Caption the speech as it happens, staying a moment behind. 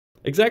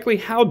Exactly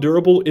how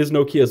durable is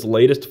Nokia's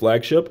latest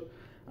flagship?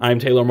 I'm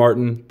Taylor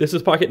Martin, this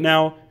is Pocket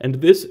Now, and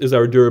this is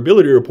our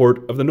durability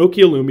report of the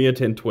Nokia Lumia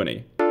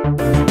 1020.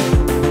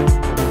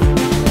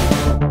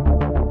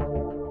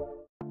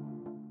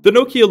 The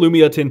Nokia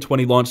Lumia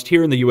 1020 launched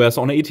here in the US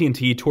on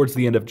AT&T towards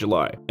the end of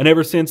July, and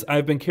ever since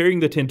I've been carrying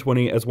the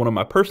 1020 as one of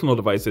my personal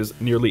devices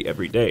nearly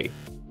every day.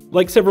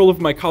 Like several of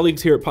my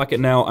colleagues here at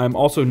Pocket Now, I'm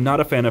also not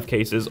a fan of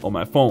cases on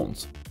my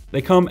phones.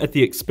 They come at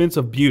the expense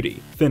of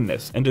beauty,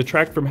 thinness, and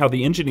detract from how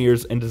the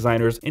engineers and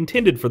designers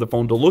intended for the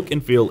phone to look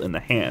and feel in the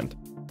hand.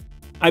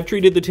 I've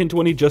treated the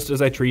 1020 just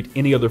as I treat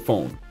any other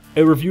phone,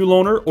 a review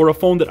loaner or a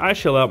phone that I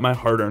shell out my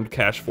hard-earned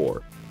cash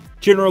for.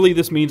 Generally,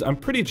 this means I'm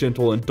pretty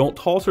gentle and don't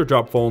toss or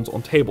drop phones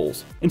on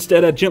tables.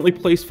 Instead, I gently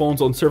place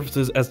phones on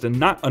surfaces as to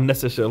not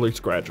unnecessarily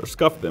scratch or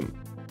scuff them.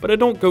 But I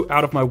don't go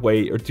out of my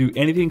way or do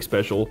anything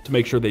special to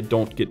make sure they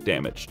don't get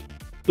damaged.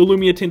 The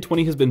Lumia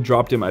 1020 has been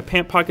dropped in my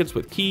pant pockets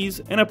with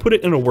keys, and I put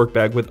it in a work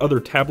bag with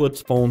other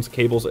tablets, phones,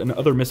 cables, and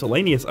other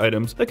miscellaneous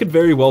items that could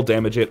very well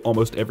damage it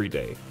almost every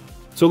day.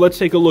 So let's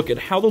take a look at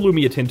how the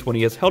Lumia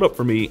 1020 has held up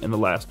for me in the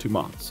last 2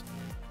 months.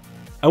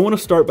 I want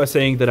to start by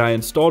saying that I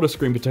installed a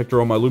screen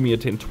protector on my Lumia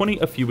 1020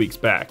 a few weeks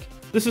back.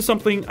 This is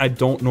something I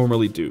don't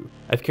normally do.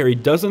 I've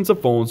carried dozens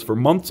of phones for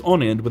months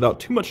on end without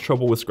too much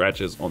trouble with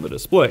scratches on the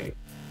display.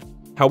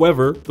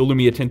 However, the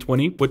Lumia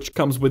 1020, which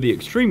comes with the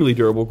extremely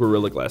durable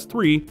Gorilla Glass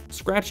 3,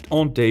 scratched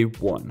on day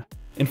 1.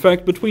 In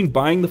fact, between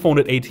buying the phone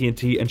at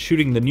AT&T and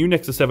shooting the new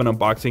Nexus 7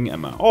 unboxing at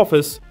my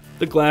office,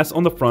 the glass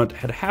on the front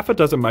had half a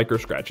dozen micro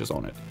scratches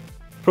on it.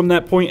 From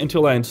that point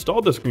until I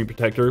installed the screen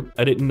protector,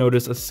 I didn't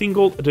notice a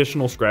single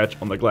additional scratch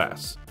on the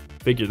glass.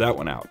 Figure that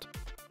one out.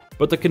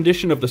 But the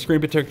condition of the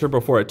screen protector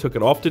before I took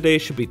it off today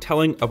should be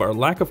telling of our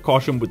lack of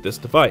caution with this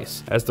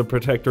device, as the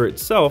protector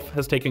itself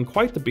has taken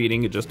quite the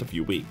beating in just a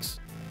few weeks.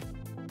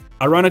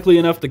 Ironically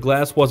enough, the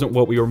glass wasn't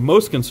what we were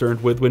most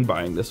concerned with when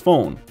buying this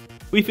phone.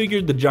 We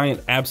figured the giant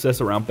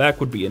abscess around back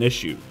would be an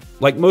issue.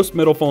 Like most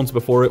metal phones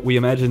before it, we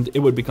imagined it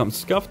would become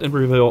scuffed and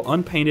reveal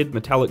unpainted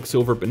metallic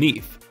silver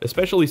beneath,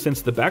 especially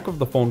since the back of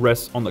the phone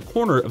rests on the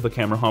corner of the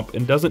camera hump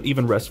and doesn't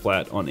even rest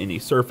flat on any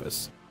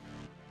surface.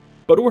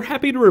 But we're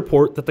happy to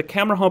report that the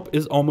camera hump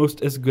is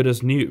almost as good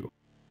as new.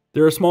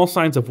 There are small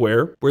signs of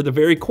wear, where the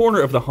very corner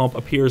of the hump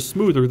appears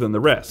smoother than the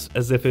rest,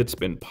 as if it's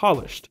been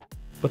polished.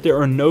 But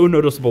there are no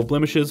noticeable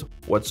blemishes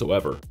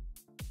whatsoever.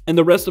 And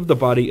the rest of the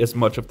body is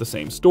much of the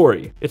same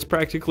story. It's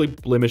practically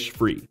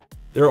blemish-free.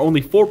 There are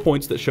only 4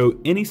 points that show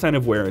any sign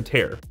of wear and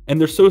tear, and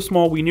they're so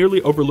small we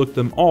nearly overlooked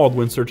them all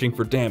when searching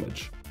for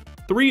damage.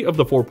 3 of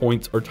the 4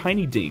 points are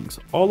tiny dings,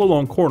 all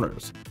along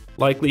corners,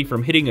 likely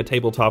from hitting a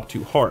tabletop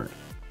too hard.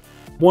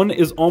 One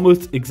is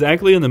almost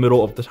exactly in the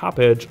middle of the top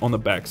edge on the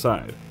back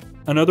side.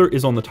 Another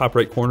is on the top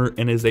right corner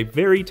and is a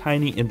very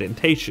tiny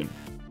indentation.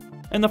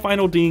 And the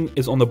final ding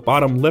is on the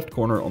bottom left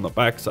corner on the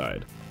back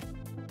side.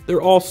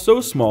 They're all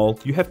so small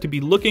you have to be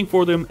looking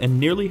for them and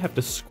nearly have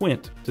to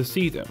squint to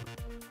see them.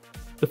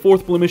 The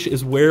 4th blemish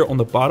is wear on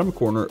the bottom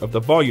corner of the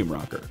volume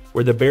rocker,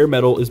 where the bare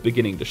metal is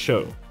beginning to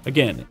show.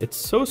 Again, it's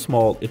so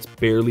small it's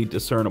barely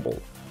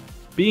discernible.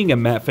 Being a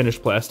matte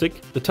finish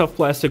plastic, the tough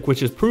plastic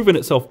which has proven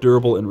itself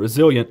durable and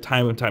resilient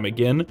time and time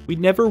again, we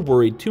never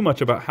worried too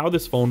much about how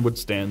this phone would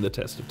stand the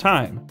test of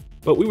time.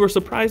 But we were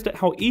surprised at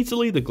how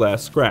easily the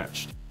glass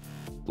scratched.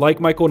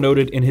 Like Michael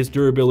noted in his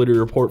durability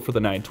report for the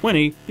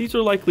 920, these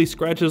are likely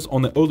scratches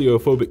on the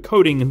oleophobic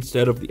coating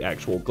instead of the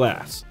actual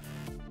glass.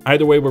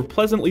 Either way, we're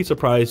pleasantly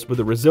surprised with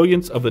the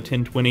resilience of the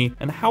 1020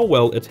 and how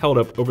well it's held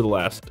up over the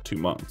last 2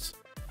 months.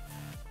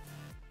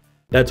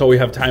 That's all we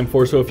have time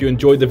for, so if you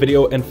enjoyed the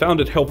video and found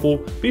it helpful,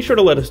 be sure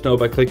to let us know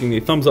by clicking the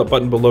thumbs up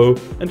button below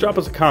and drop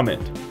us a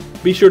comment.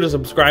 Be sure to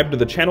subscribe to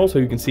the channel so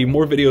you can see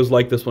more videos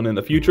like this one in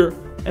the future,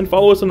 and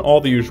follow us on all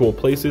the usual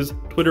places,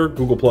 Twitter,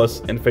 Google+,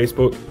 and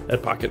Facebook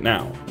at Pocket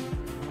Now.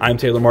 I'm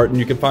Taylor Martin,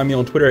 you can find me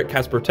on Twitter at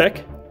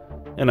CasperTech,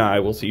 and I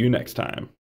will see you next time.